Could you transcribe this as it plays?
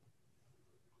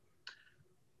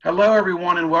Hello,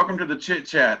 everyone, and welcome to the Chit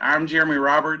Chat. I'm Jeremy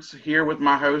Roberts, here with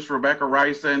my host, Rebecca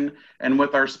Ryson, and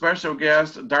with our special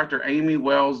guest, Dr. Amy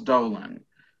Wells Dolan.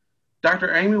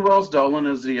 Dr. Amy Wells Dolan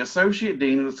is the Associate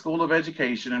Dean of the School of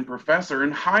Education and Professor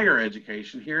in Higher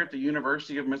Education here at the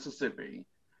University of Mississippi.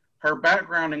 Her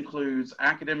background includes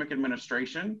academic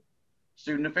administration,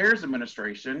 student affairs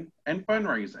administration, and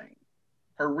fundraising.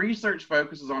 Her research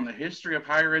focuses on the history of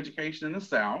higher education in the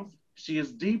South. She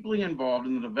is deeply involved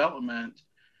in the development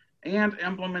and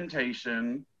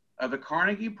implementation of the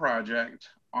Carnegie Project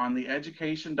on the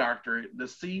Education Doctorate, the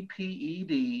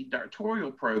CPED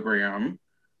doctoral program,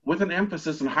 with an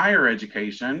emphasis in higher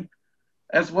education,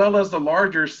 as well as the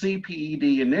larger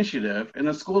CPED initiative in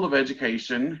the School of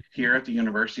Education here at the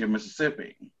University of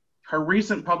Mississippi. Her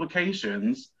recent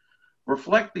publications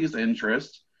reflect these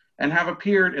interests and have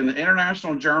appeared in the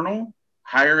International Journal,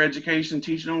 Higher Education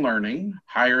Teaching and Learning,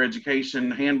 Higher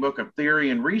Education Handbook of Theory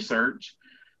and Research,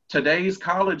 Today's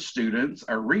College Students,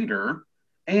 a Reader,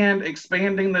 and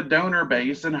Expanding the Donor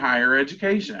Base in Higher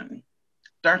Education.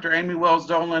 Dr. Amy Wells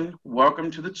Dolan, welcome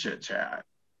to the Chit Chat.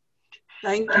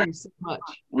 Thank you so much.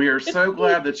 We are so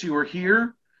glad that you are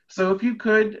here. So if you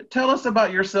could tell us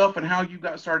about yourself and how you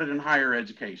got started in higher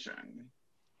education.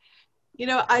 You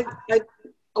know,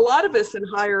 a lot of us in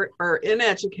higher or in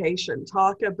education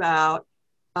talk about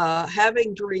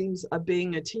having dreams of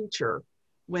being a teacher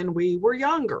when we were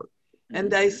younger. And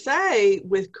they say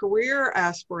with career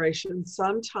aspirations,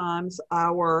 sometimes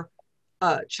our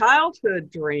childhood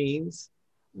dreams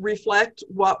reflect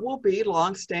what will be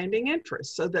longstanding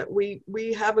interests so that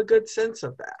we have a good sense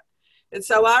of that. And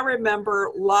so I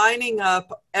remember lining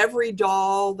up every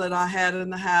doll that I had in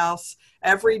the house,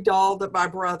 every doll that my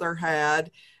brother had,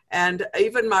 and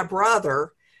even my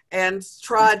brother, and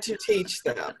tried to teach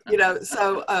them,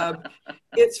 so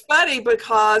it's funny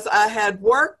because I had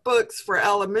workbooks for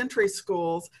elementary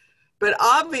schools, but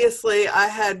obviously I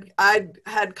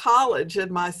had college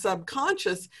in my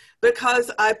subconscious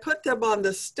because I put them on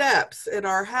the steps in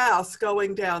our house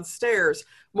going downstairs,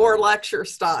 more lecture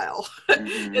style.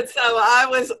 Mm-hmm. And so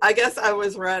I guess I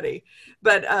was ready.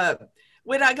 But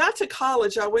when I got to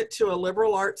college, I went to a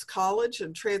liberal arts college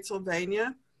in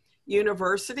Transylvania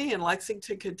University in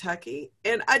Lexington, Kentucky.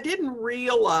 And I didn't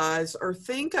realize or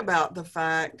think about the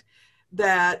fact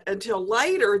that until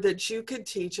later that you could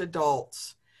teach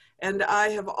adults. And I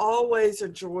have always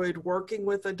enjoyed working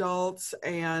with adults.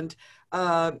 And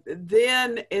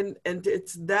then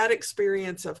it's that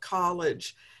experience of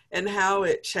college and how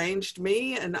it changed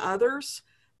me and others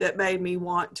that made me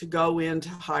want to go into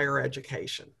higher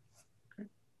education.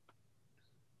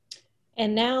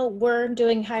 And now we're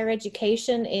doing higher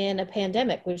education in a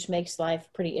pandemic, which makes life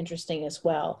pretty interesting as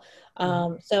well.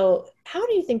 So how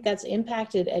do you think that's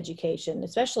impacted education,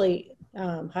 especially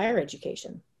higher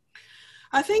education?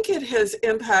 I think it has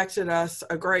impacted us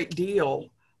a great deal.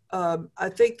 I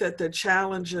think that the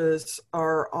challenges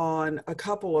are on a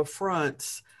couple of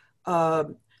fronts. I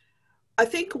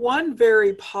think one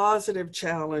very positive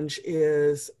challenge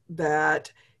is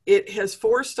that it has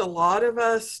forced a lot of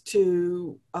us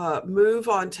to move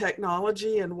on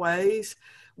technology in ways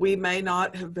we may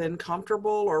not have been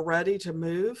comfortable or ready to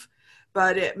move,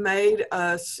 but it made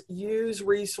us use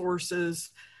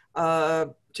resources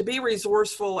to be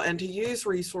resourceful and to use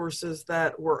resources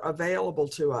that were available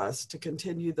to us to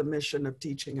continue the mission of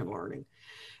teaching and learning.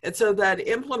 And so that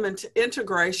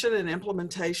integration and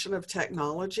implementation of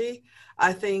technology,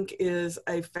 I think, is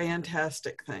a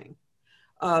fantastic thing.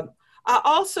 I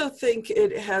also think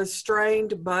it has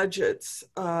strained budgets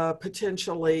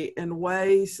potentially in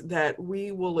ways that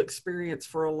we will experience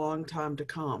for a long time to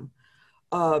come.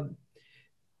 And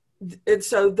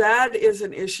so that is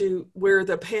an issue where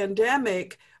the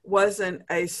pandemic wasn't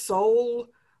a sole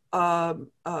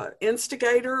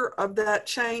instigator of that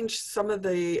change. Some of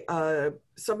the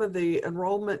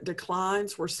enrollment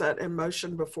declines were set in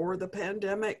motion before the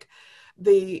pandemic.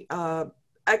 The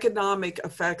economic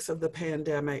effects of the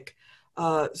pandemic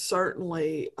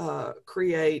certainly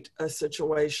create a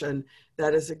situation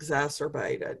that has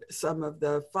exacerbated some of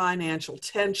the financial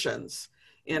tensions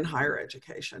in higher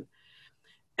education.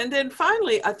 And then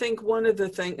finally, I think one of the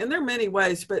things, and there are many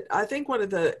ways, but I think one of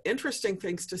the interesting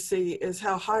things to see is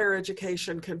how higher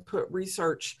education can put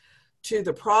research to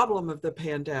the problem of the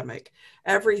pandemic.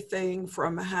 Everything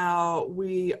from how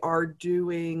we are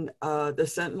doing the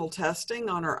sentinel testing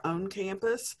on our own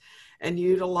campus and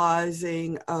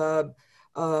utilizing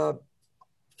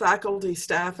faculty,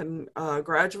 staff, and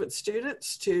graduate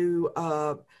students to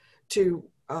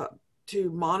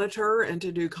monitor and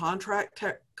to do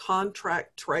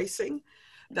contract tracing.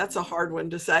 That's a hard one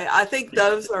to say. I think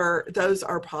those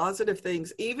are positive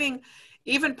things. Even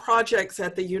even projects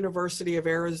at the University of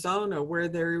Arizona where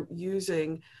they're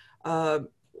using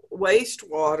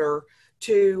wastewater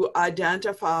to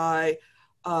identify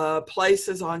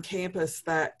places on campus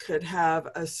that could have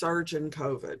a surge in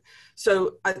COVID.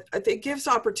 So I think it gives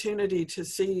opportunity to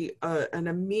see an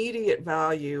immediate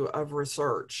value of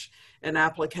research and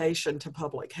application to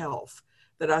public health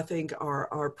that I think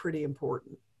are pretty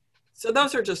important. So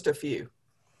those are just a few.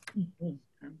 Mm-hmm.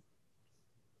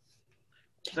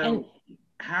 So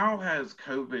how has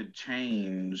COVID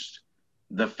changed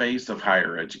the face of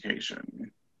higher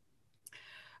education?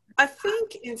 I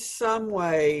think in some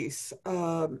ways,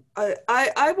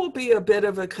 I will be a bit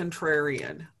of a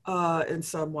contrarian in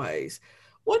some ways.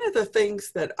 One of the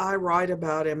things that I write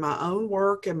about in my own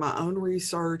work and my own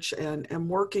research and am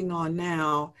working on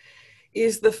now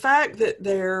is the fact that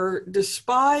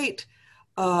despite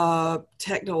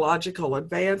technological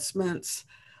advancements,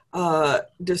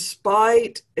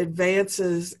 despite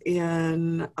advances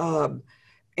in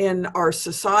our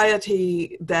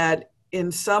society that in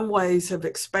some ways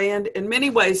in many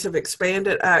ways have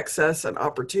expanded access and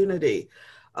opportunity,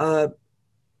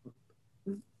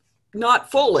 not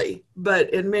fully,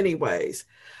 but in many ways.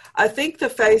 I think the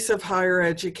face of higher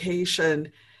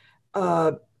education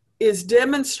is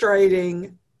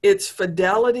demonstrating its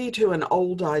fidelity to an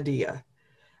old idea.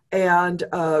 And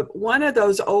one of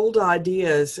those old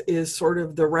ideas is sort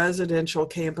of the residential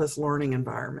campus learning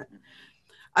environment.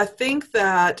 I think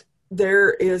that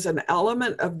there is an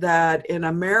element of that in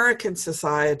American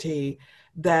society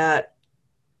that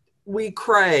we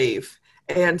crave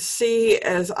and see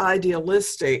as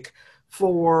idealistic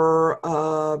for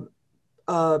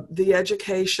the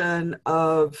education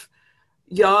of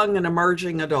young and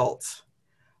emerging adults.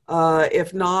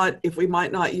 If we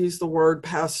might not use the word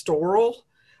pastoral,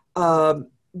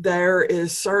 there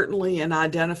is certainly an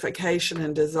identification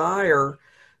and desire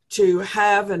to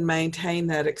have and maintain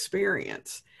that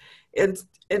experience.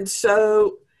 And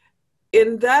so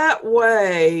in that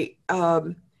way,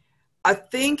 I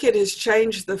think it has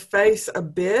changed the face a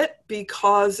bit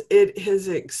because it has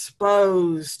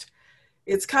exposed,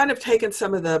 it's kind of taken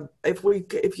some of the,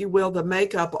 if you will, the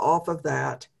makeup off of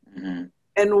that. Mm-hmm.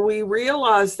 And we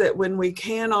realize that when we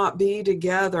cannot be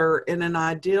together in an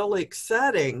idyllic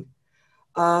setting,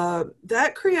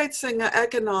 that creates an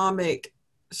economic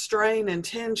strain and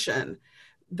tension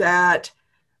that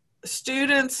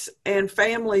students and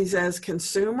families as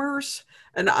consumers,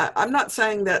 and I'm not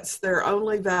saying that's their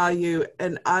only value,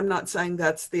 and I'm not saying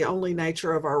that's the only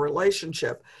nature of our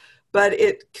relationship, but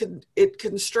it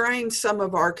constrains some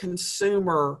of our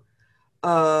consumer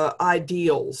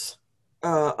ideals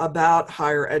about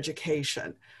higher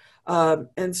education.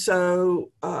 And so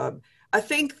I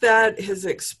think that has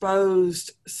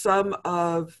exposed some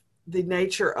of the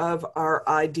nature of our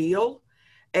ideal,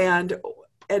 and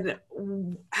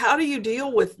how do you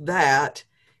deal with that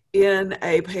in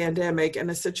a pandemic, in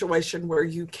a situation where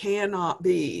you cannot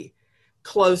be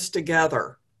close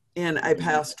together in a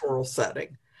pastoral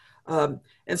setting? And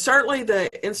certainly the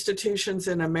institutions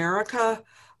in America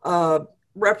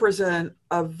represent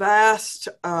a vast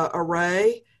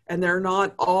array, and they're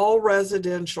not all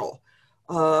residential,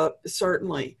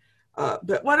 certainly.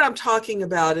 But what I'm talking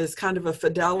about is kind of a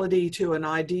fidelity to an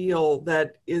ideal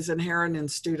that is inherent in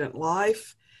student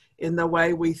life, in the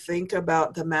way we think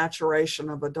about the maturation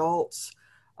of adults,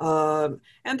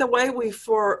 and the way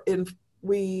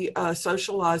we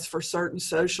socialize for certain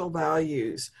social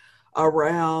values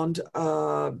around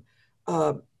our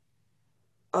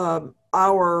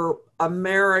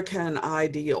American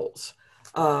ideals,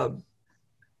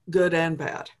 good and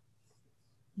bad.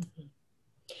 Mm-hmm.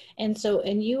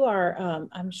 And you are,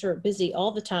 I'm sure, busy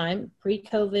all the time,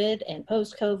 pre-COVID and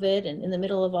post-COVID and in the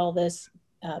middle of all this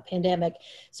pandemic.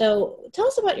 So tell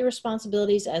us about your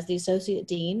responsibilities as the Associate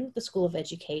Dean of the School of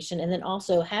Education, and then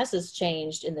also, has this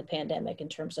changed in the pandemic in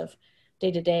terms of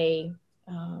day-to-day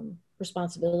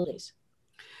responsibilities?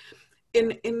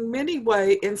 In many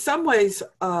ways, in some ways,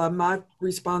 my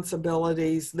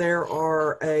responsibilities, there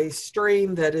are a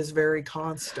stream that is very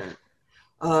constant.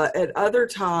 At other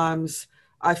times,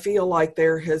 I feel like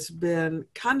there has been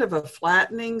kind of a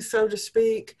flattening, so to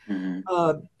speak.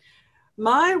 Mm-hmm.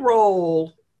 My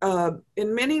role,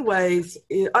 in many ways,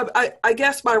 I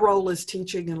guess my role is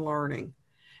teaching and learning.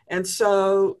 And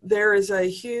so there is a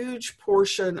huge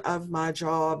portion of my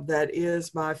job that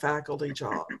is my faculty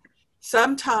job.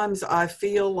 Sometimes I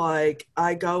feel like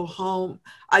I go home,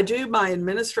 I do my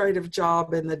administrative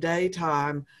job in the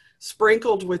daytime,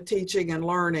 sprinkled with teaching and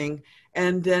learning,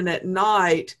 and then at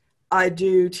night, I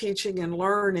do teaching and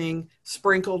learning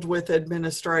sprinkled with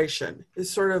administration. It's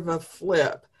sort of a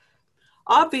flip.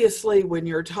 Obviously, when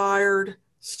you're tired,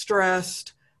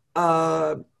 stressed,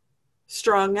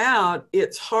 strung out,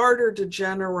 it's harder to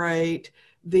generate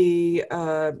the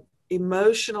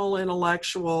emotional,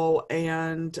 intellectual,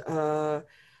 and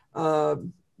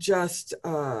just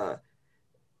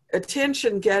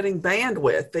attention getting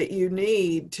bandwidth that you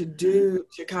need to do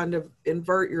to kind of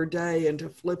invert your day and to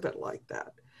flip it like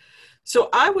that. So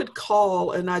I would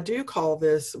call, and I do call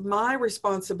this, my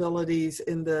responsibilities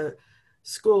in the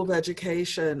School of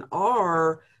Education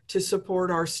are to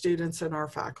support our students and our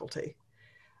faculty.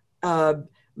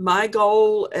 My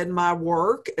goal and my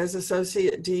work as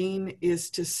Associate Dean is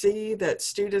to see that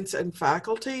students and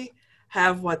faculty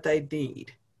have what they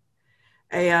need.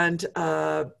 And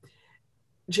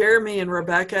Jeremy and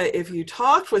Rebecca, if you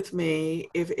talked with me,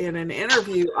 if in an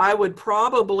interview, I would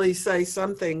probably say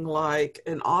something like,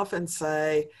 and often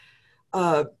say,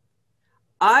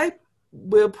 I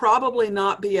will probably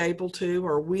not be able to,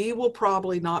 or we will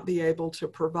probably not be able to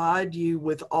provide you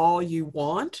with all you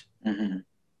want,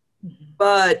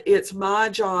 but it's my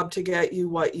job to get you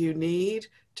what you need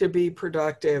to be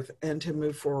productive and to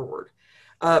move forward.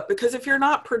 Because if you're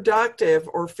not productive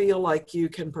or feel like you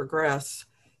can progress,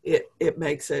 it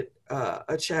makes it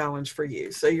a challenge for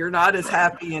you. So you're not as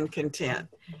happy and content.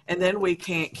 And then we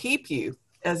can't keep you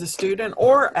as a student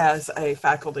or as a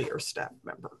faculty or staff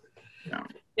member. Yeah.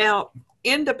 Now,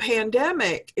 in the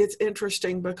pandemic, it's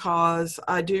interesting because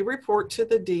I do report to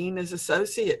the dean as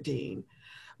associate dean.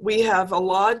 We have a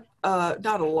lot,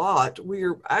 not a lot,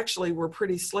 we're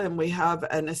pretty slim. We have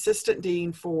an assistant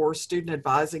dean for student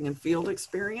advising and field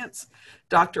experience,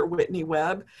 Dr. Whitney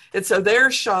Webb. And so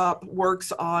their shop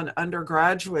works on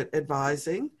undergraduate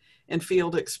advising and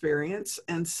field experience.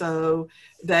 And so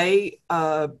they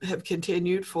have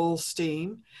continued full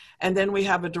steam. And then we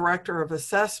have a director of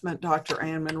assessment, Dr.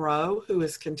 Ann Monroe, who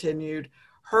has continued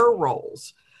her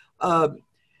roles.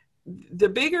 The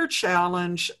bigger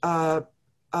challenge, of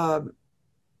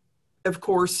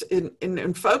course,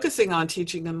 in focusing on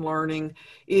teaching and learning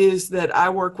is that I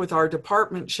work with our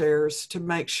department chairs to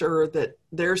make sure that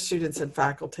their students and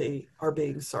faculty are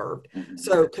being served.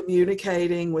 So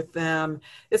communicating with them,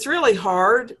 it's really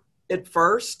hard at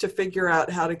first to figure out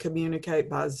how to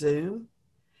communicate by Zoom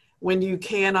when you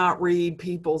cannot read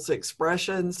people's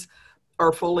expressions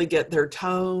or fully get their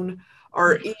tone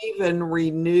or even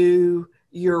renew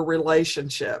your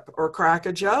relationship or crack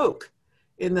a joke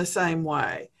in the same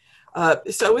way.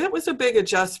 So it was a big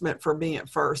adjustment for me at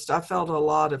first. I felt a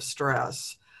lot of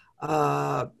stress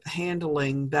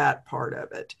handling that part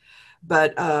of it.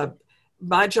 But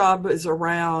my job is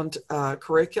around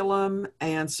curriculum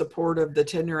and support of the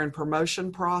tenure and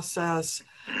promotion process.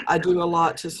 I do a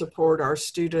lot to support our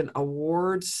student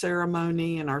awards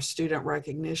ceremony and our student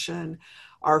recognition,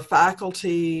 our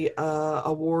faculty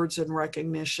awards and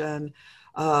recognition.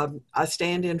 I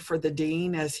stand in for the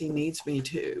dean as he needs me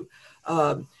to.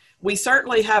 We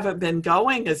certainly haven't been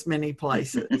going as many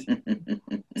places.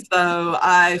 So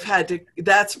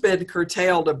that's been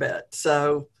curtailed a bit.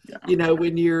 So, you know,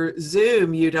 when you're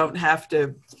Zoom, you don't have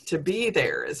to be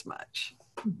there as much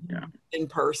in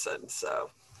person. So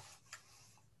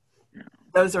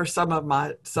those are some of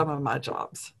my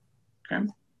jobs. Okay.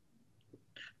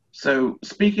 So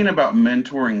speaking about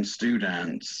mentoring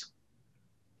students,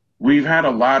 we've heard a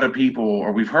lot of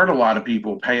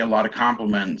people pay a lot of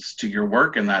compliments to your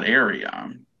work in that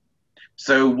area.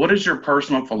 So what is your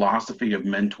personal philosophy of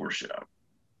mentorship?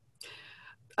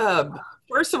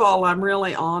 First of all, I'm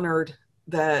really honored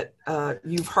that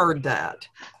you've heard that.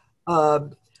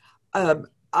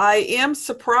 I am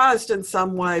surprised in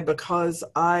some way because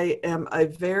I am a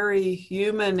very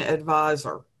human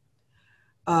advisor,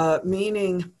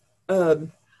 meaning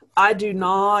I do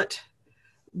not,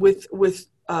 with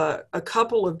a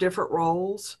couple of different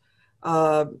roles.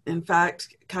 In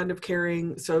fact, kind of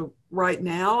carrying. So right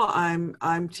now,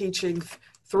 I'm teaching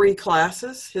 3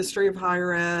 classes: History of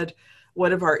Higher Ed,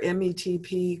 one of our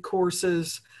METP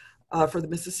courses for the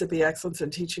Mississippi Excellence in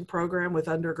Teaching Program with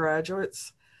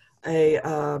undergraduates,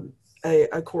 a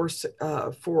course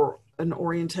for an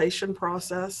orientation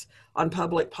process on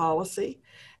public policy,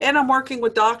 and I'm working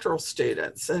with doctoral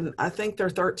students, and I think there are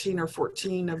 13 or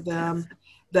 14 of them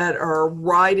that are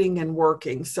writing and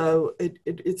working. So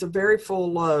it's a very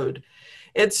full load.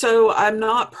 And so I'm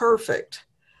not perfect.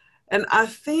 And I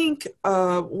think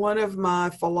one of my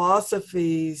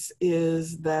philosophies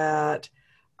is that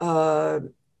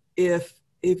if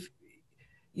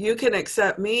you can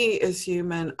accept me as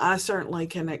human, I certainly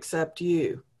can accept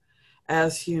you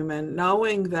as human,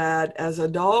 knowing that as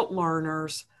adult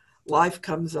learners, life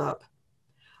comes up.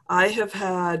 I have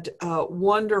had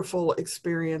wonderful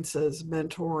experiences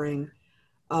mentoring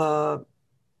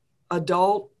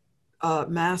adult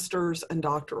master's and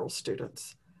doctoral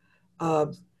students.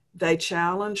 They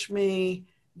challenge me,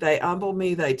 they humble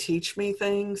me, they teach me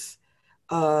things.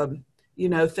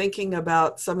 Thinking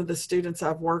about some of the students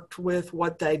I've worked with,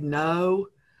 what they know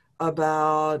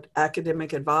about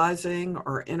academic advising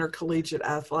or intercollegiate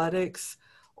athletics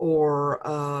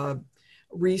or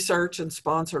research and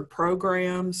sponsored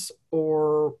programs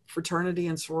or fraternity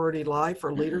and sorority life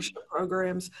or leadership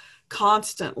programs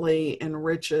constantly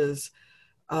enriches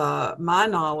my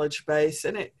knowledge base,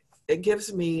 and it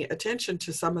gives me attention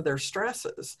to some of their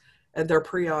stresses and their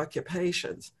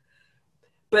preoccupations.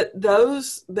 But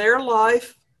they're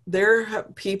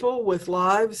people with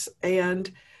lives,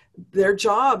 and their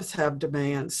jobs have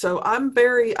demands. So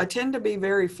I tend to be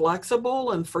very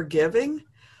flexible and forgiving,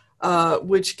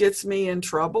 which gets me in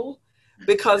trouble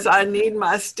because I need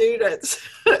my students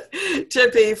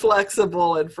to be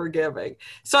flexible and forgiving.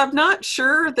 So I'm not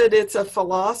sure that it's a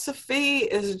philosophy,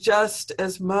 is just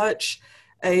as much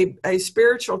a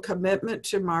spiritual commitment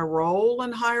to my role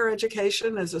in higher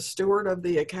education as a steward of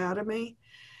the academy.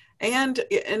 And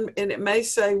it may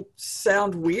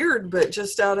sound weird, but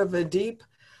just out of a deep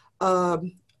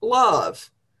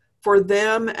love for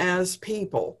them as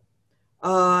people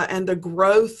and the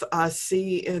growth I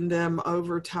see in them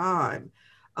over time.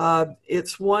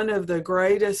 It's one of the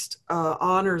greatest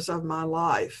honors of my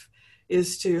life,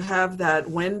 is to have that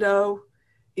window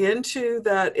into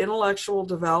that intellectual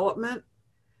development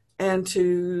and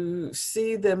to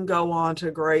see them go on to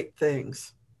great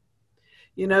things.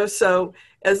 So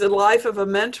as the life of a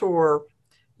mentor,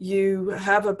 you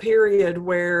have a period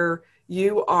where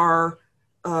you are,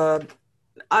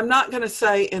 I'm not going to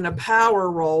say in a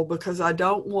power role because I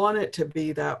don't want it to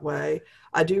be that way.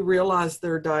 I do realize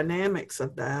there are dynamics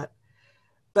of that.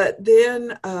 But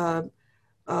then,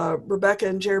 Rebecca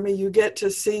and Jeremy, you get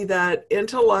to see that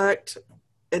intellect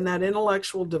and that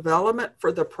intellectual development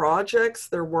for the projects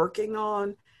they're working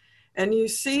on. And you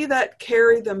see that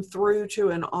carry them through to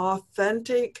an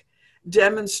authentic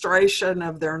demonstration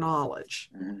of their knowledge.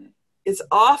 Mm-hmm. It's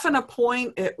often a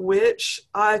point at which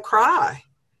I cry,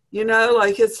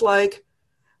 it's like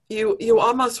you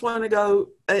almost want to go,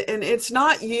 and it's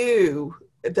not you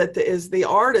that is the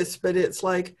artist, but it's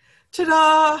like,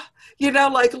 ta-da,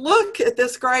 look at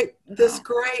this great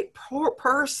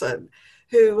person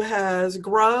who has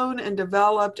grown and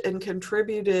developed and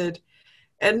contributed.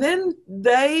 And then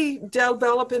they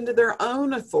develop into their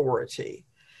own authority.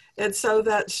 And so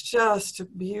that's just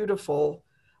beautiful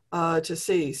to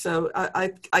see. So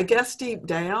I guess deep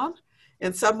down,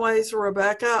 in some ways,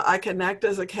 Rebecca, I connect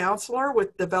as a counselor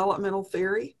with developmental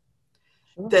theory,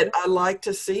 that I like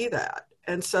to see that.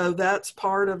 And so that's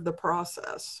part of the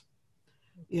process,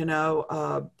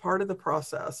 part of the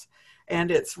process.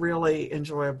 And it's really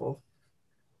enjoyable.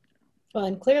 Well,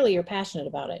 and clearly you're passionate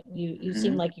about it. You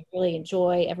seem like you really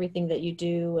enjoy everything that you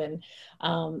do. And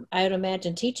I would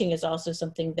imagine teaching is also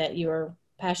something that you're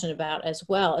passionate about as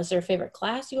well. Is there a favorite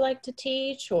class you like to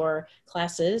teach or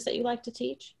classes that you like to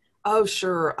teach? Oh,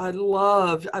 sure.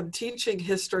 I'm teaching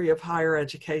history of higher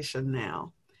education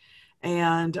now.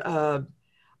 And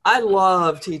I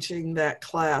love teaching that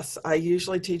class. I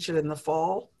usually teach it in the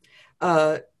fall.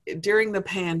 During the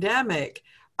pandemic,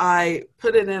 I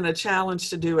put it in a challenge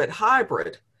to do it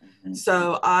hybrid. Mm-hmm.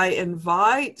 So I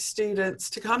invite students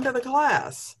to come to the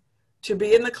class, to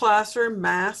be in the classroom,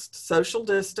 masked, social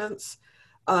distance,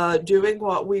 doing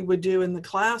what we would do in the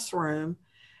classroom,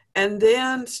 and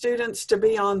then students to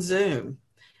be on Zoom.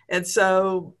 And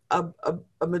so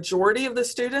a majority of the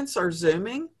students are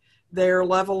Zooming. Their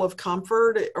level of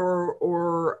comfort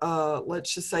or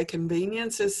let's just say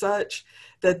convenience is such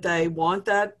that they want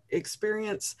that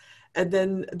experience. And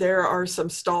then there are some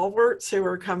stalwarts who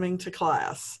are coming to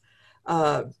class.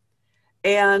 I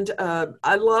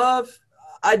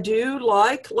do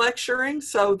like lecturing.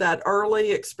 So that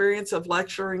early experience of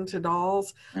lecturing to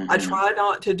dolls, I try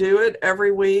not to do it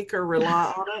every week or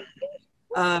rely on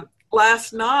it.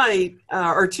 Last night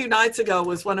or 2 nights ago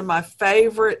was one of my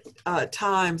favorite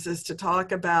times, is to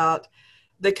talk about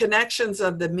the connections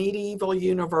of the medieval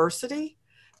university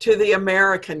to the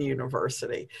American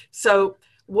university. So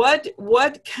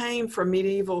what came from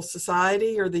medieval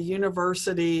society or the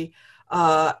university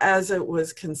as it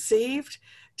was conceived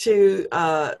to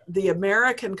the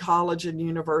American college and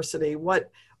university? What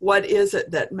is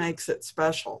it that makes it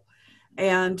special?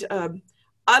 And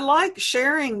I like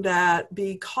sharing that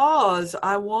because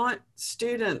I want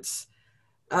students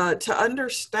to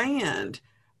understand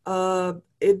that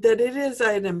it is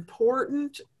an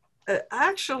important,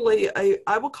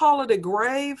 I will call it a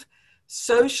grave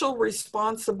social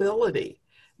responsibility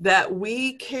that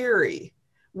we carry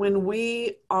when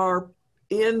we are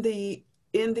in the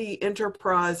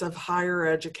enterprise of higher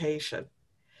education,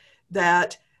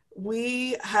 that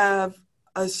we have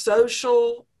a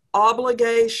social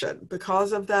obligation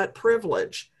because of that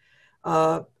privilege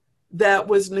that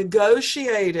was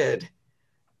negotiated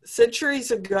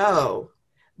centuries ago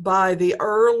by the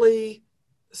early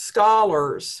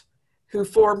scholars who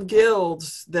formed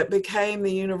guilds that became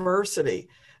the university.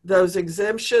 Those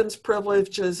exemptions,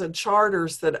 privileges, and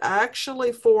charters that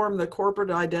actually form the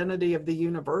corporate identity of the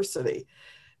university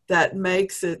that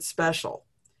makes it special.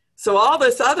 So all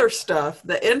this other stuff,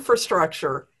 the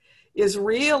infrastructure, is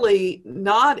really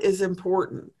not as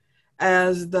important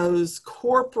as that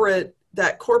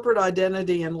corporate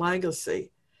identity and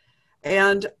legacy.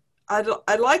 And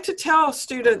I'd like to tell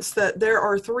students that there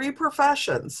are 3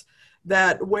 professions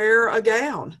that wear a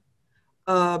gown.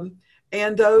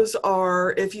 And those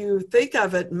are, if you think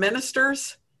of it,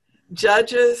 ministers,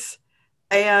 judges,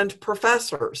 and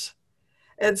professors.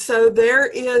 And so there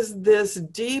is this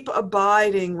deep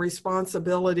abiding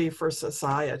responsibility for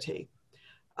society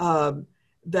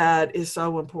that is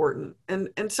so important.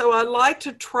 And so I like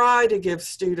to try to give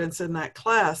students in that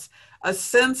class a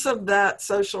sense of that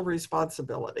social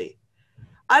responsibility.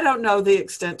 I don't know the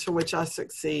extent to which I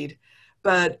succeed,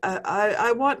 but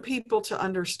I want people to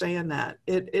understand that.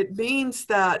 It means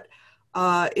that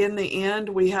in the end,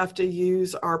 we have to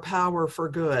use our power for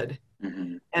good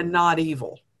and not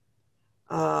evil.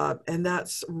 And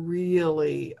that's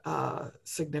really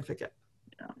significant.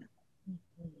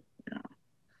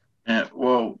 Yeah.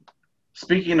 Well,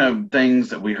 speaking of things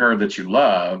that we heard that you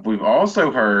love, we've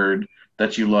also heard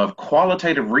that you love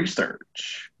qualitative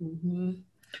research.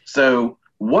 So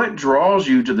what draws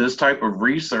you to this type of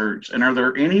research? And are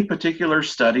there any particular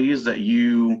studies that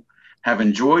you have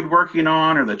enjoyed working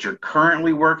on or that you're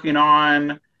currently working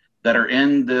on that are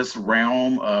in this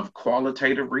realm of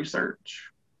qualitative research?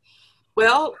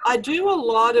 Well, I do a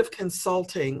lot of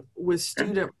consulting with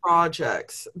student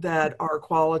projects that are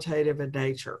qualitative in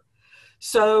nature.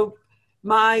 So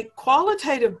my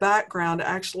qualitative background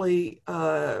actually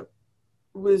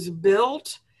was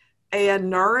built and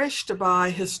nourished by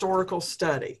historical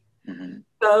study.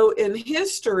 So in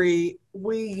history,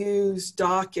 we use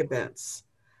documents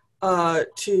as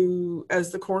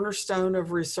the cornerstone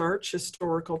of research,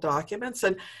 historical documents.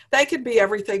 And they could be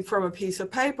everything from a piece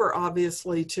of paper,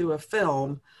 obviously, to a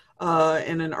film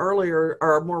in an earlier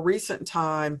or more recent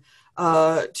time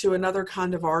to another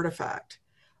kind of artifact.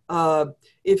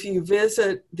 If you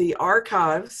visit the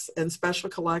archives and special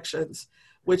collections,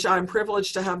 which I'm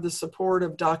privileged to have the support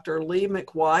of Dr. Lee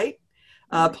McWhite,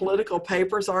 Political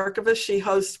Papers Archivist. She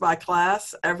hosts my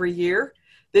class every year.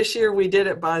 This year we did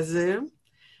it by Zoom.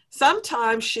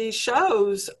 Sometimes she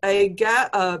shows a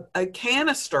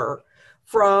canister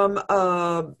from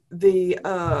the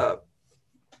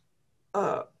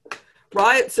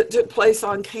riots that took place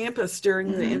on campus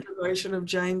during the integration of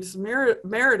James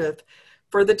Meredith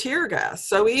for the tear gas.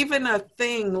 So even a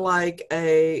thing like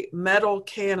a metal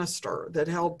canister that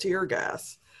held tear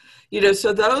gas,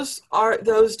 so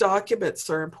those documents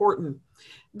are important.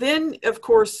 Then, of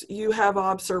course, you have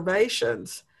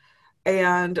observations,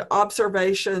 and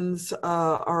observations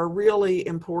are really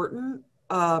important.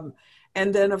 And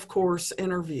then, of course,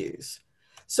 interviews.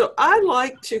 So I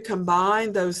like to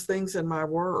combine those things in my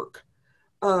work.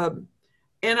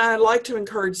 And I like to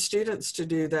encourage students to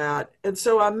do that. And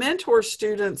so I mentor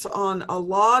students on a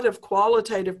lot of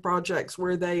qualitative projects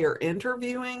where they are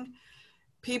interviewing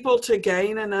people to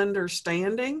gain an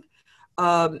understanding.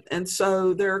 And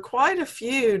so there are quite a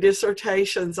few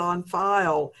dissertations on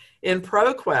file in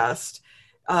ProQuest.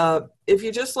 If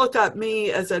you just look up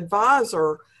me as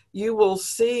advisor, you will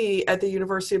see at the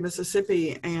University of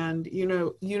Mississippi and,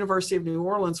 University of New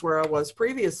Orleans, where I was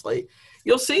previously,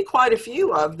 you'll see quite a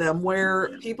few of them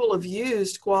where people have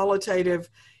used qualitative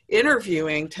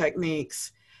interviewing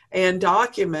techniques and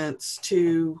documents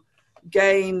to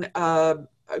gain a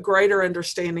greater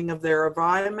understanding of their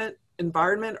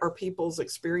environment or people's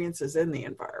experiences in the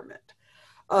environment.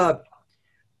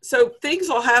 So things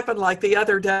will happen like the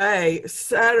other day,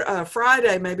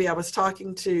 Friday, maybe I was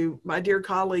talking to my dear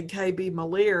colleague, KB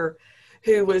Malir,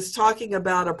 who was talking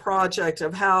about a project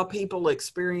of how people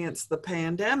experience the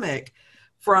pandemic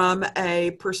from a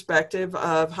perspective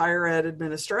of higher ed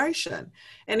administration.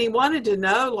 And he wanted to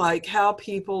know how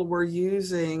people were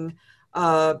using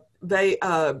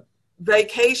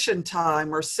vacation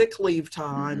time or sick leave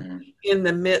time in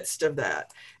the midst of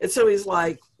that. And so he's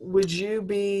like, would you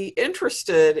be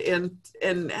interested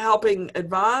in helping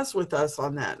advise with us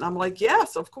on that? And I'm like,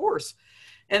 yes, of course.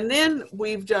 And then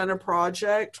we've done a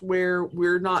project where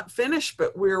we're not finished,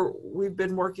 but we've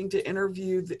been working to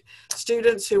interview the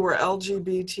students who were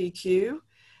LGBTQ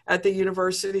at the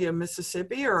University of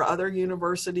Mississippi or other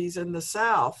universities in the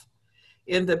South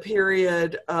in the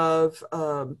period of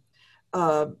the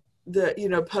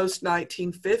post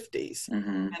 1950s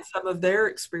and some of their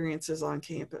experiences on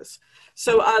campus.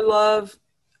 So I love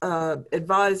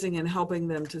advising and helping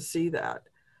them to see that.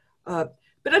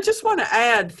 But I just want to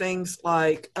add things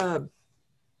like, one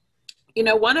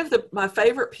of my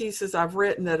favorite pieces I've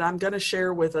written that I'm going to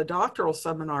share with a doctoral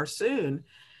seminar soon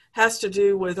has to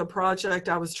do with a project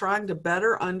I was trying to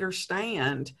better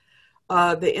understand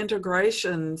the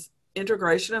integration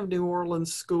of New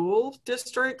Orleans school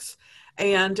districts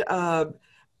and what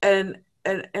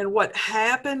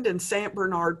happened in St.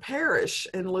 Bernard Parish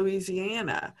in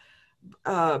Louisiana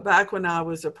back when I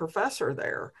was a professor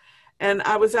there. And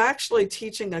I was actually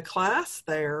teaching a class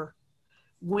there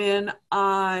when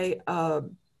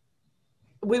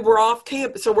we were off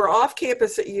campus. So we're off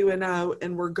campus at UNO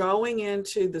and we're going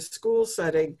into the school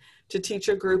setting to teach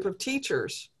a group of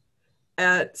teachers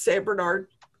at St. Bernard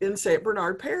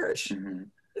Parish. Mm-hmm.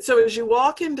 So as you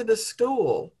walk into the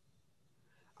school,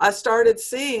 I started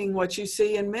seeing what you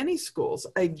see in many schools,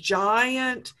 a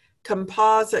giant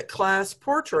composite class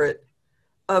portrait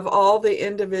of all the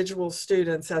individual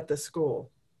students at the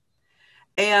school.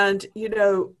 And,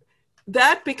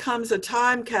 that becomes a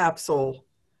time capsule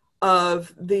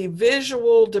of the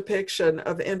visual depiction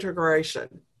of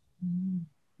integration. Mm-hmm.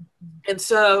 And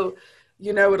so,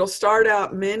 it'll start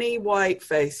out many white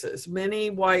faces.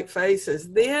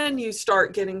 Then you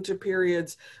start getting to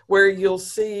periods where you'll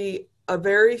see a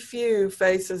very few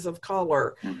faces of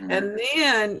color. Mm-hmm. And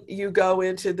then you go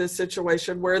into the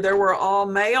situation where there were all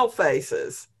male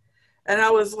faces. And I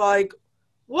was like,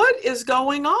 what is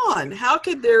going on? How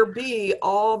could there be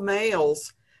all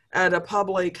males at a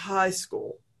public high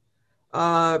school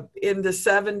in the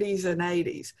 70s and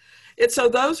 80s? And so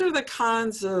those are the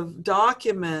kinds of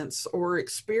documents or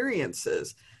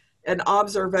experiences and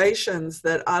observations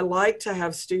that I like to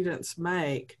have students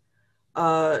make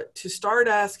to start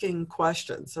asking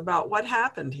questions about what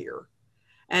happened here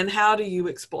and how do you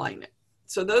explain it.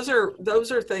 So those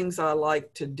are things I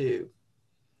like to do.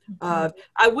 I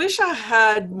wish I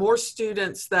had more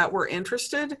students that were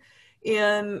interested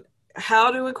in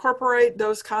how to incorporate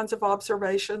those kinds of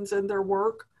observations in their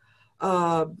work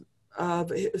of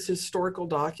historical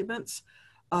documents,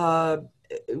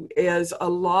 as a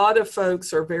lot of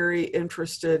folks are very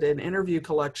interested in interview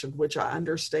collection, which I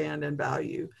understand and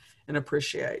value and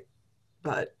appreciate.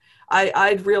 But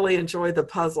I'd really enjoy the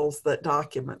puzzles that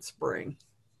documents bring.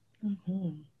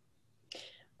 Mm-hmm.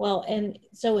 Well, and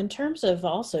so in terms of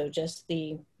also just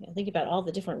think about all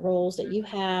the different roles that you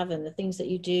have and the things that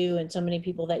you do and so many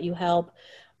people that you help.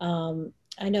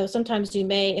 I know sometimes you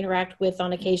may interact with,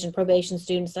 on occasion, probation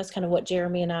students. That's kind of what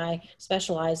Jeremy and I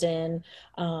specialize in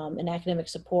academic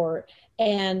support.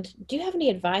 And do you have any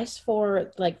advice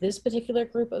for like this particular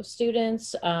group of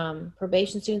students,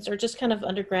 probation students, or just kind of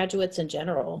undergraduates in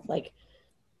general, like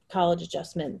college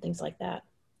adjustment, things like that?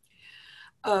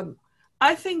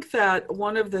 I think that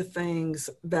one of the things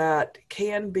that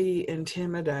can be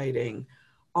intimidating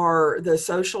are the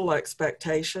social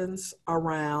expectations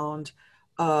around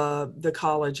the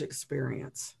college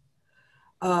experience.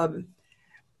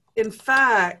 In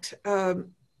fact,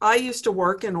 I used to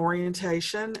work in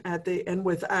orientation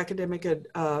with academic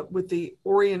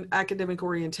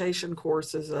orientation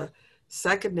course as a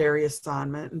secondary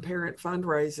assignment and parent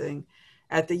fundraising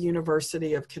at the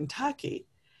University of Kentucky.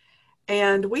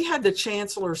 And we had the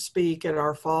chancellor speak at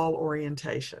our fall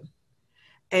orientation.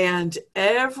 And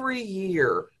every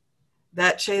year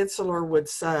that chancellor would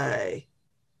say,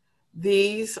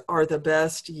 "These are the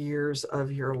best years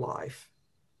of your life."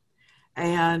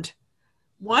 And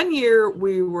one year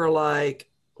we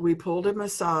pulled him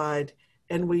aside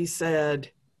and we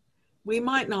said, you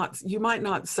might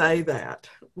not say that,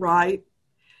 right?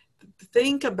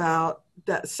 Think about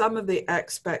that, some of the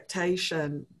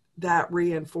expectation that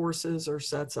reinforces or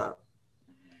sets up.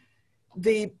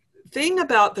 The thing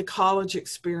about the college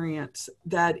experience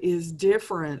that is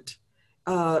different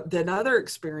than other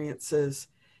experiences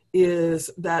is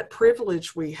that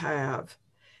privilege we have.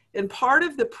 And part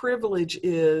of the privilege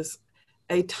is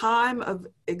a time of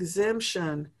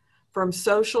exemption from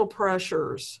social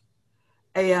pressures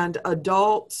and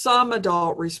some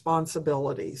adult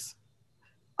responsibilities.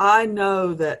 I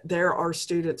know that there are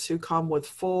students who come with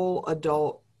full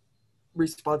adult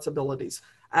responsibilities,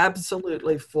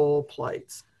 absolutely full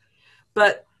plates.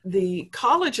 But the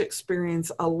college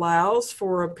experience allows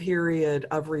for a period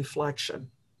of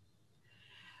reflection.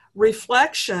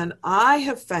 Reflection, I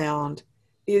have found,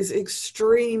 is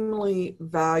extremely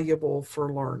valuable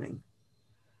for learning.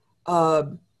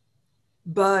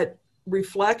 But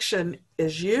reflection,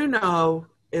 as you know,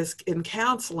 is in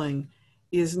counseling,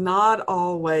 is not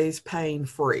always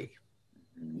pain-free.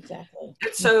 Exactly.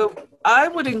 So I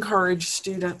would encourage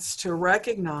students to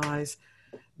recognize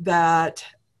that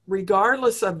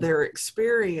regardless of their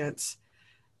experience,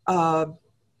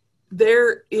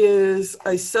 there is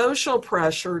a social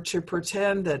pressure to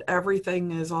pretend that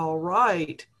everything is all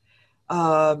right,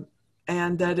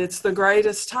 and that it's the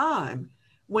greatest time,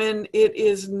 when it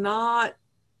is not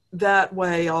that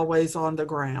way always on the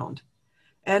ground.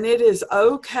 And it is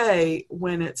okay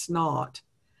when it's not.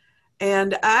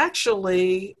 And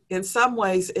actually, in some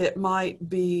ways, it might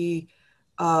be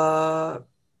better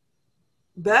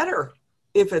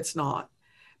if it's not,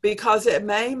 because it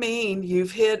may mean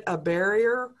you've hit a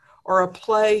barrier or a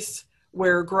place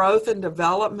where growth and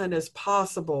development is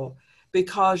possible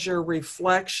because your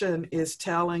reflection is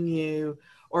telling you,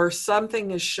 or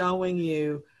something is showing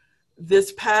you,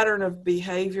 this pattern of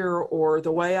behavior or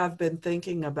the way I've been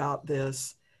thinking about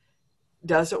this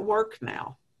doesn't work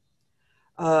now.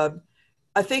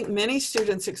 I think many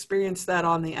students experience that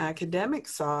on the academic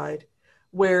side,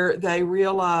 where they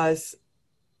realize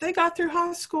they got through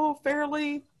high school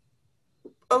fairly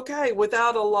okay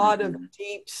without a lot of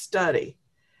deep study.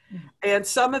 And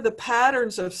some of the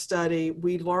patterns of study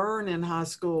we learn in high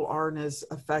school aren't as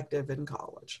effective in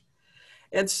college.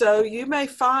 And so you may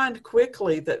find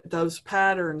quickly that those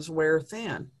patterns wear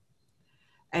thin,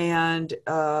 and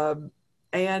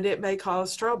it may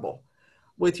cause trouble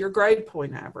with your grade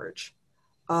point average.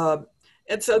 And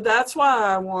so that's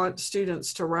why I want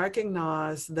students to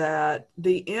recognize that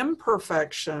the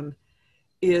imperfection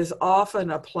is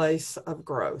often a place of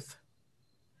growth,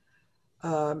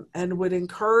 and would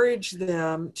encourage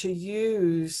them to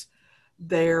use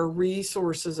their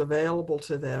resources available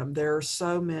to them. There are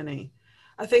so many.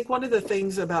 I think one of the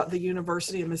things about the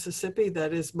University of Mississippi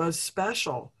that is most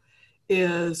special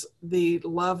is the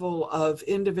level of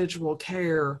individual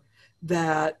care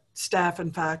that staff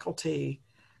and faculty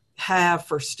have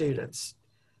for students.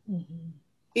 Mm-hmm.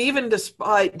 Even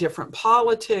despite different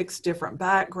politics, different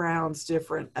backgrounds,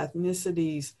 different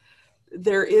ethnicities,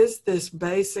 there is this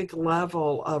basic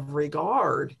level of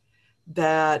regard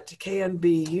that can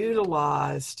be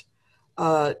utilized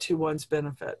to one's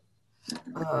benefit.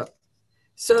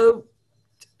 So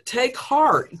take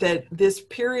heart that this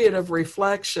period of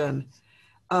reflection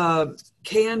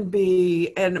can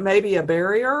be, and maybe a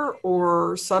barrier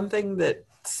or something that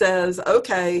says,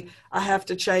 okay, I have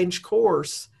to change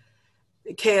course.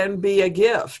 It can be a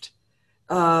gift,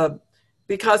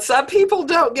 because some people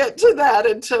don't get to that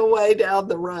until way down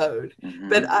the road. Mm-hmm.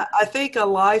 But I think a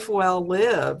life well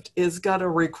lived is going to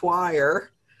require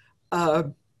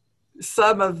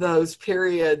some of those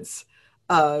periods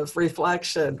of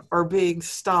reflection or being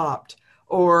stopped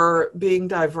or being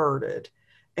diverted.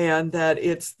 And that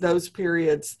it's those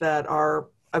periods that are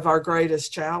of our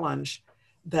greatest challenge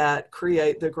that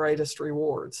create the greatest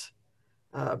rewards.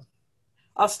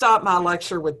 I'll stop my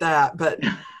lecture with that, but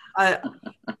I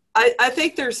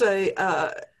think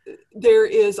there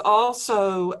is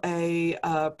also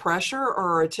a pressure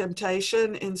or a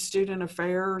temptation in student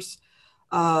affairs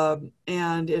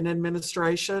and in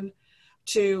administration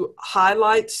to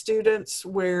highlight students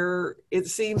where it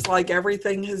seems like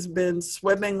everything has been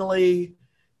swimmingly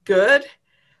good,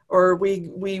 or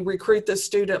we recruit the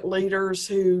student leaders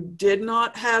who did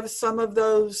not have some of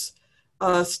those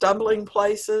stumbling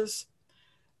places.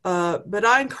 But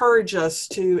I encourage us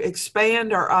to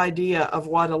expand our idea of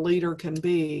what a leader can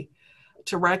be,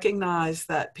 to recognize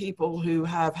that people who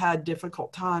have had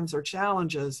difficult times or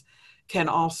challenges can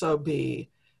also be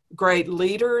great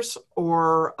leaders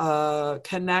or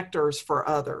connectors for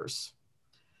others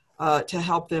to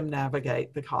help them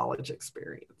navigate the college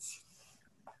experience.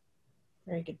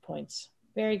 Very good points.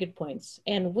 Very good points.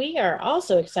 And we are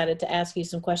also excited to ask you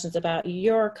some questions about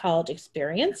your college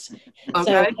experience. Okay.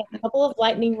 So we have a couple of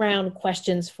lightning round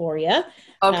questions for you.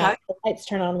 Okay. The lights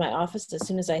turn on in my office as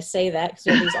soon as I say that,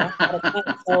 because these are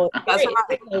so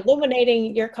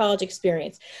illuminating your college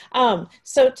experience.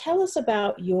 So tell us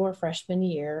about your freshman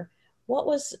year. What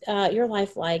was your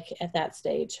life like at that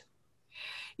stage?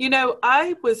 You know,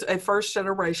 I was a first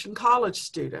generation college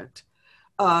student.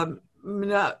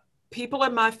 People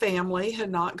in my family had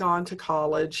not gone to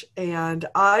college, and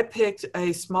I picked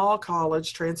a small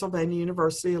college, Transylvania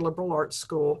University, a liberal arts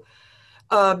school,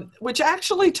 which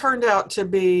actually turned out to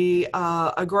be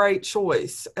a great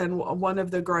choice and one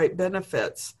of the great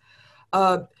benefits.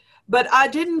 But I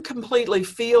didn't completely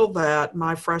feel that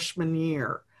my freshman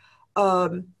year.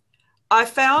 I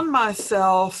found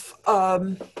myself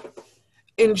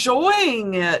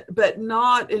enjoying it, but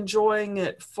not enjoying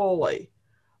it fully.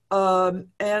 And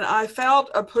I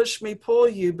felt a push me pull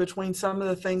you between some of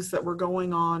the things that were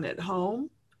going on at home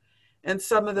and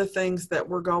some of the things that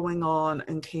were going on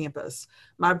in campus.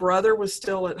 My brother was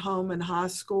still at home in high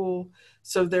school,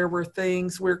 so there were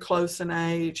things, we're close in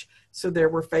age, so there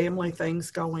were family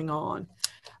things going on.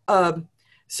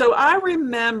 So I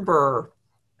remember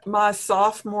my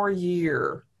sophomore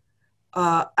year,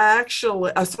 so I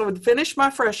finished my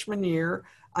freshman year.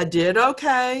 I did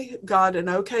okay, got an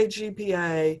okay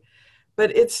GPA,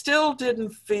 but it still didn't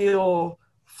feel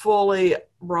fully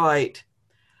right.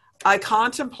 I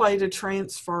contemplated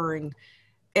transferring,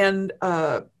 and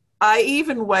I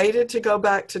even waited to go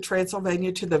back to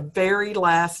Transylvania to the very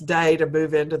last day to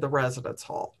move into the residence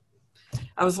hall.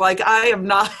 I was like,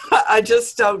 I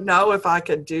just don't know if I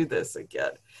could do this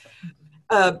again.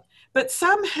 But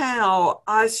somehow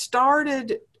I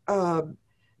started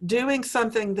doing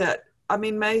something that, I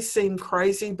mean, may seem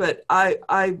crazy, but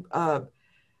I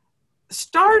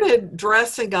started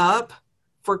dressing up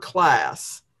for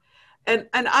class. And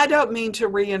I don't mean to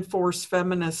reinforce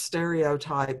feminist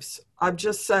stereotypes. I'm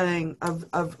just saying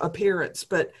of appearance.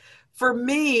 But for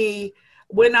me,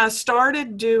 when I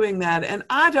started doing that, and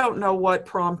I don't know what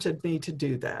prompted me to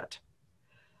do that,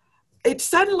 it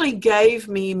suddenly gave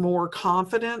me more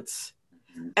confidence,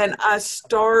 and I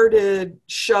started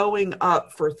showing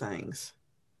up for things.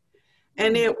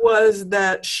 And it was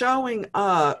that showing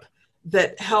up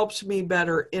that helped me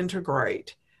better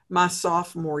integrate my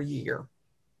sophomore year.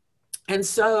 And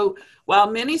so while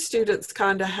many students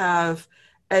kind of have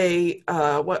a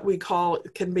what we call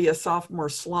can be a sophomore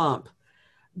slump,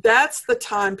 that's the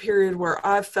time period where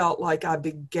I felt like I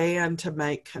began to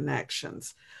make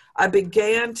connections. I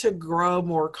began to grow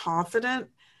more confident,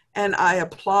 and I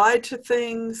applied to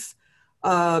things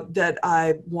that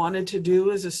I wanted to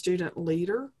do as a student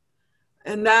leader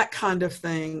and that kind of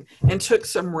thing, and took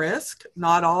some risk.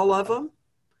 Not all of them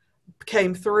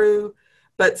came through,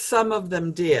 but some of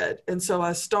them did. And so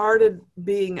I started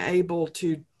being able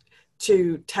to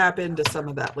tap into some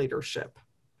of that leadership.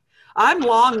 I'm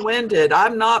long-winded.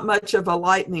 I'm not much of a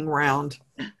lightning round,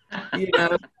 you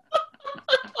know.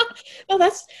 Well,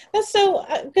 that's so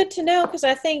good to know, because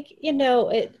I think,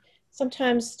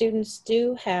 sometimes students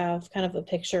do have kind of a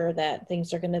picture that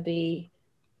things are going to be,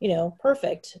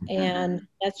 perfect. And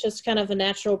that's just kind of a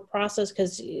natural process,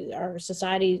 because our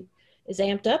society is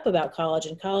amped up about college,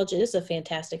 and college is a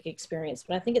fantastic experience.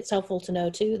 But I think it's helpful to know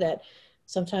too that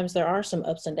sometimes there are some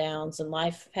ups and downs, and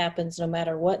life happens no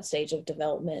matter what stage of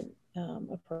development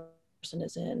a person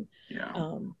is in.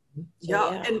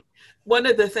 Yeah. And one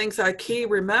of the things I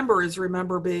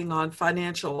remember being on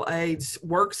financial aid's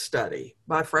work study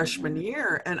my freshman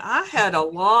year. And I had a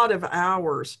lot of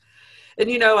hours. And,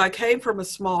 I came from a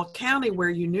small county where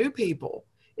you knew people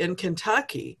in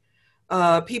Kentucky.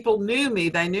 People knew me.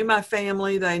 They knew my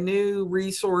family. They knew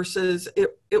resources.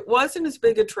 It wasn't as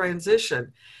big a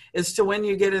transition as to when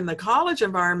you get in the college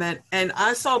environment. And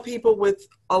I saw people with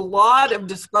a lot of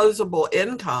disposable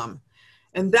income.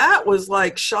 And that was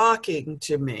like shocking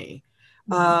to me.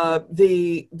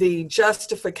 The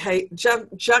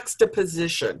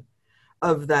juxtaposition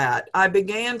of that. I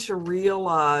began to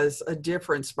realize a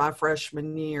difference my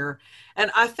freshman year.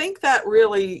 And I think that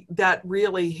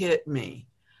really hit me.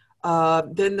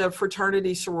 Then the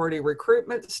fraternity sorority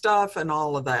recruitment stuff and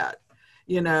all of that,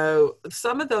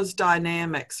 some of those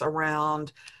dynamics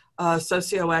around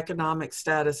socioeconomic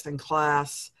status and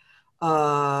class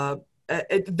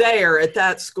at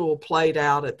that school played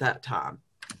out at that time.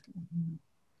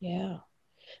 Yeah.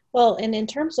 Well, and in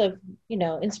terms of,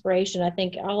 inspiration, I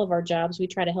think all of our jobs, we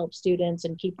try to help students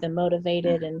and keep them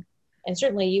motivated. And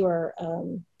certainly you are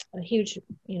a huge,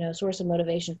 source of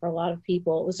motivation for a lot of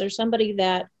people. Was there somebody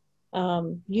that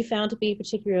you found to be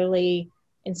particularly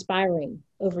inspiring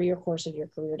over your course of your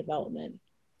career development?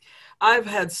 I've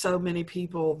had so many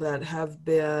people that have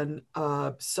been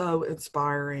so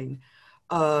inspiring.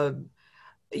 I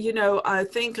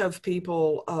think of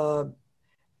people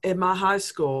in my high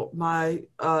school, my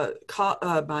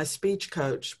speech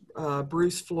coach,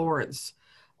 Bruce Florence,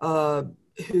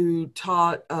 who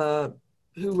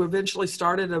eventually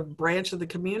started a branch of the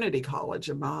community college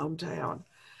in my hometown.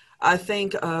 I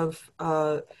think of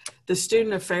the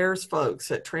student affairs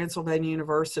folks at Transylvania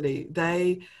University.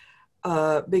 They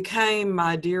became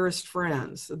my dearest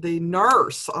friends. The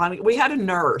nurse we had a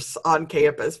nurse on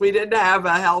campus. We didn't have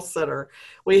a health center.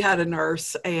 We had a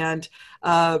nurse, and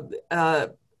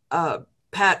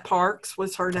Pat Parks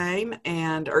was her name,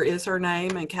 is her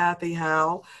name, and Kathy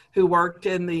Howell, who worked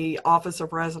in the Office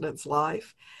of Residence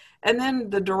Life. And then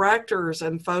the directors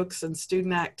and folks in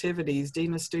student activities,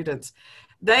 dean of students,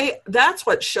 that's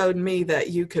what showed me that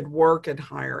you could work in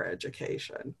higher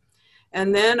education.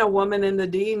 And then a woman in the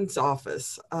dean's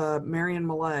office, Marion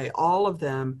Millay, all of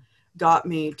them got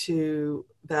me to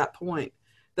that point.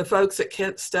 The folks at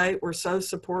Kent State were so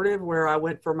supportive, where I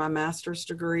went for my master's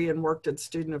degree and worked in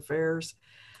student affairs.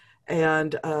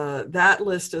 And that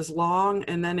list is long.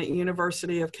 And then at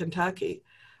University of Kentucky,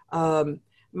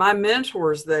 my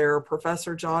mentors there,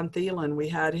 Professor John Dolan, we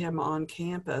had him on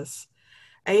campus.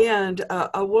 And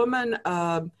a woman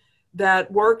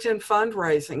that worked in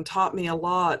fundraising taught me a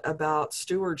lot about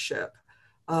stewardship,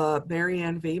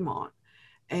 Marianne Vimont.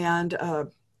 And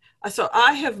so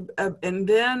I have, and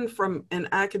then from an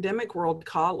academic world,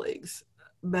 colleagues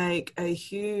make a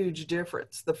huge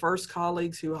difference. The first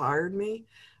colleagues who hired me,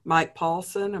 Mike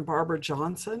Paulson and Barbara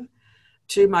Johnson,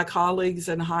 to my colleagues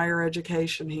in higher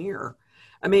education here.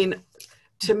 I mean,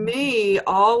 to me,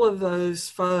 all of those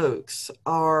folks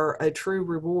are a true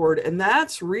reward. And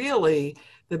that's really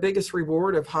the biggest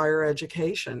reward of higher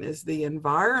education, is the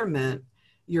environment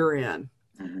you're in,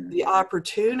 the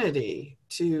opportunity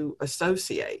to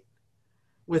associate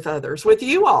with others, with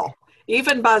you all,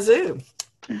 even by Zoom.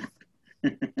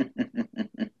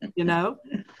 You know?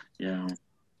 Yeah.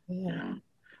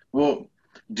 Well,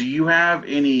 do you have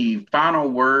any final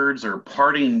words or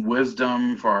parting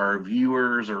wisdom for our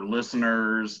viewers or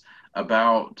listeners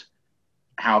about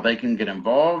how they can get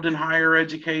involved in higher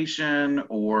education,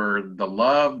 or the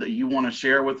love that you want to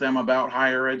share with them about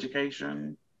higher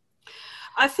education?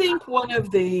 I think one of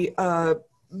the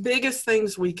biggest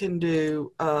things we can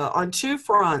do on two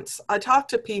fronts, I talk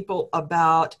to people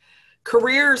about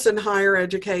careers in higher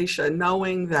education,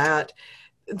 knowing that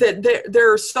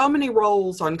there are so many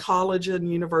roles on college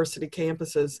and university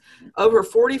campuses, over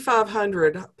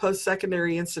 4,500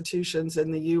 post-secondary institutions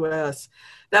in the U.S.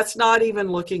 That's not even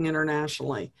looking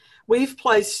internationally. We've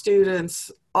placed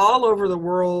students all over the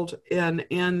world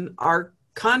in our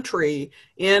country,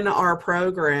 in our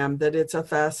program, that it's a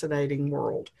fascinating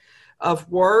world of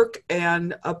work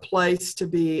and a place to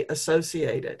be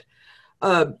associated.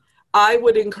 I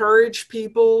would encourage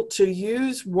people to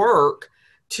use work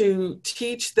to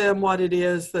teach them what it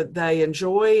is that they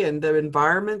enjoy and the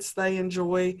environments they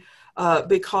enjoy,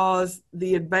 because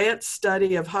the advanced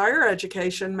study of higher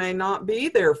education may not be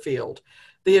their field.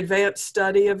 The advanced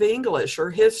study of English or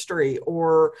history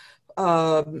or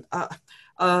of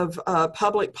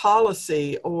public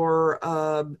policy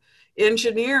or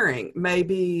engineering may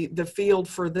be the field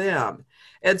for them.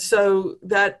 And so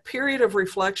that period of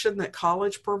reflection that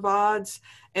college provides,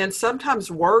 and sometimes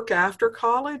work after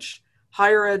college,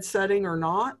 higher ed setting or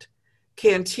not,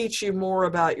 can teach you more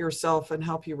about yourself and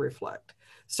help you reflect.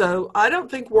 So I don't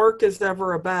think work is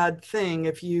ever a bad thing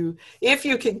if you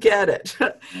can get it.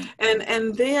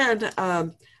 and then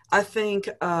I think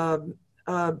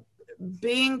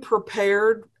being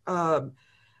prepared.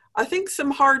 I think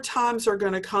some hard times are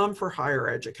going to come for higher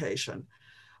education.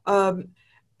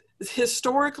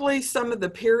 Historically, some of the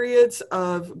periods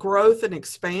of growth and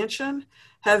expansion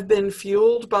have been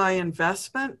fueled by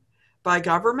investment by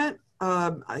government.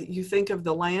 You think of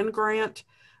the land grant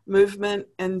movement,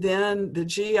 and then the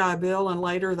GI Bill, and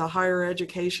later the Higher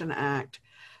Education Act.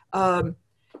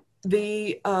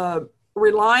 The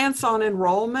reliance on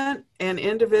enrollment and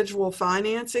individual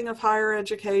financing of higher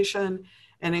education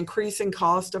and increasing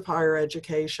cost of higher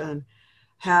education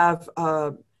have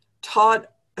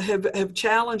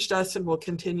challenged us and will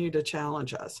continue to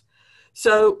challenge us.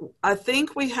 So I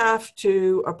think we have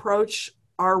to approach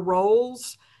our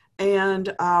roles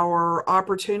and our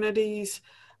opportunities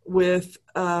with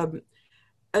an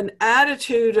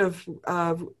attitude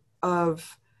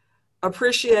of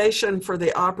appreciation for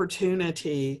the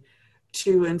opportunity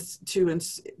to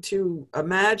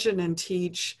imagine and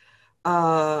teach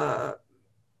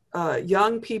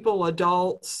young people,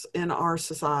 adults in our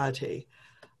society.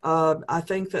 I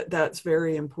think that that's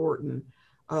very important.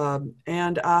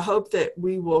 And I hope that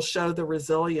we will show the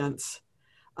resilience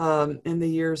in the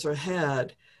years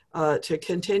ahead to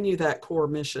continue that core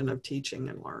mission of teaching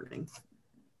and learning.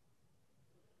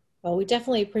 Well, we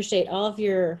definitely appreciate all of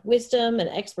your wisdom and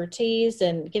expertise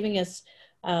and giving us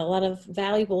a lot of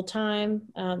valuable time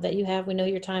that you have. We know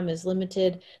your time is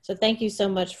limited. So thank you so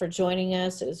much for joining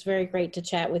us. It was very great to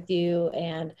chat with you.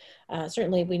 And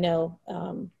certainly we know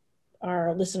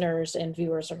our listeners and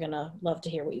viewers are going to love to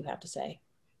hear what you have to say.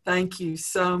 Thank you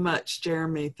so much,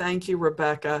 Jeremy. Thank you,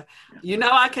 Rebecca. You know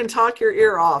I can talk your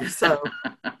ear off, so.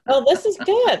 Oh, this is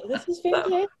good. This is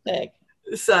fantastic.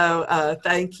 So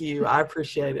thank you. I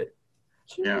appreciate it.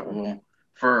 Sure. Yeah, well,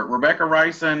 for Rebecca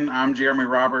Rison, I'm Jeremy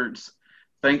Roberts.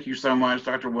 Thank you so much,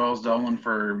 Dr. Wells Dolan,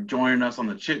 for joining us on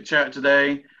the Chit Chat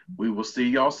today. We will see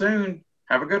y'all soon.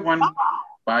 Have a good one.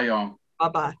 Bye, y'all.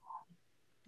 Bye-bye.